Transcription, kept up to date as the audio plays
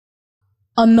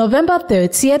On November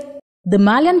 30th, the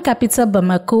Malian capital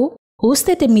Bamako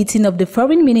hosted a meeting of the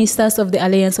foreign ministers of the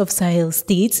Alliance of Sahel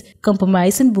states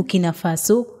comprising Burkina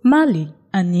Faso, Mali,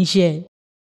 and Niger.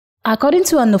 According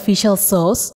to an official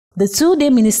source, the two-day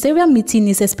ministerial meeting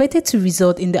is expected to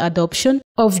result in the adoption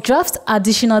of draft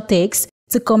additional text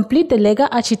to complete the legal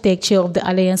architecture of the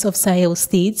Alliance of Sahel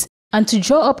states and to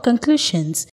draw up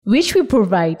conclusions, which will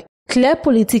provide clear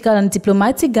political and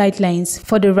diplomatic guidelines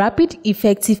for the rapid,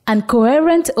 effective, and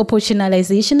coherent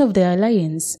operationalization of the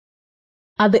alliance.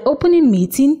 At the opening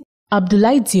meeting,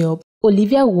 Abdoulaye Diop,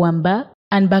 Olivier Ouamba,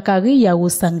 and Bakary Yao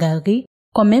Sangare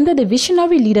commended the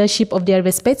visionary leadership of their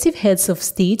respective heads of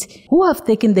state who have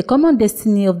taken the common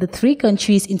destiny of the three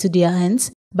countries into their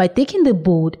hands by taking the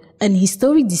bold and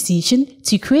historic decision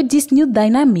to create this new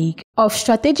dynamic of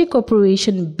strategic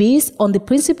cooperation based on the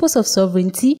principles of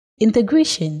sovereignty,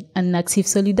 integration, and active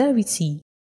solidarity.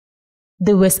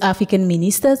 The West African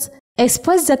ministers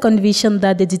expressed their conviction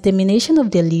that the determination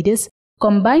of their leaders,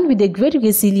 combined with the great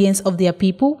resilience of their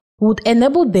people, would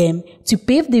enable them to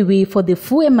pave the way for the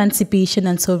full emancipation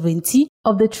and sovereignty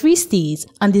of the three states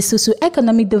and the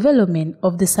socio-economic development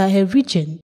of the Sahel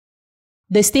region.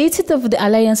 The Statute of the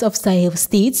Alliance of Sahel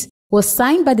States was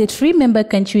signed by the three member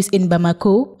countries in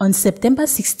Bamako on September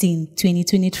 16,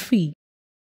 2023.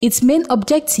 Its main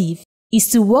objective is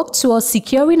to work towards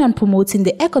securing and promoting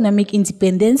the economic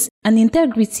independence and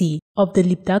integrity of the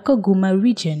Liptako-Goma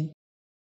region.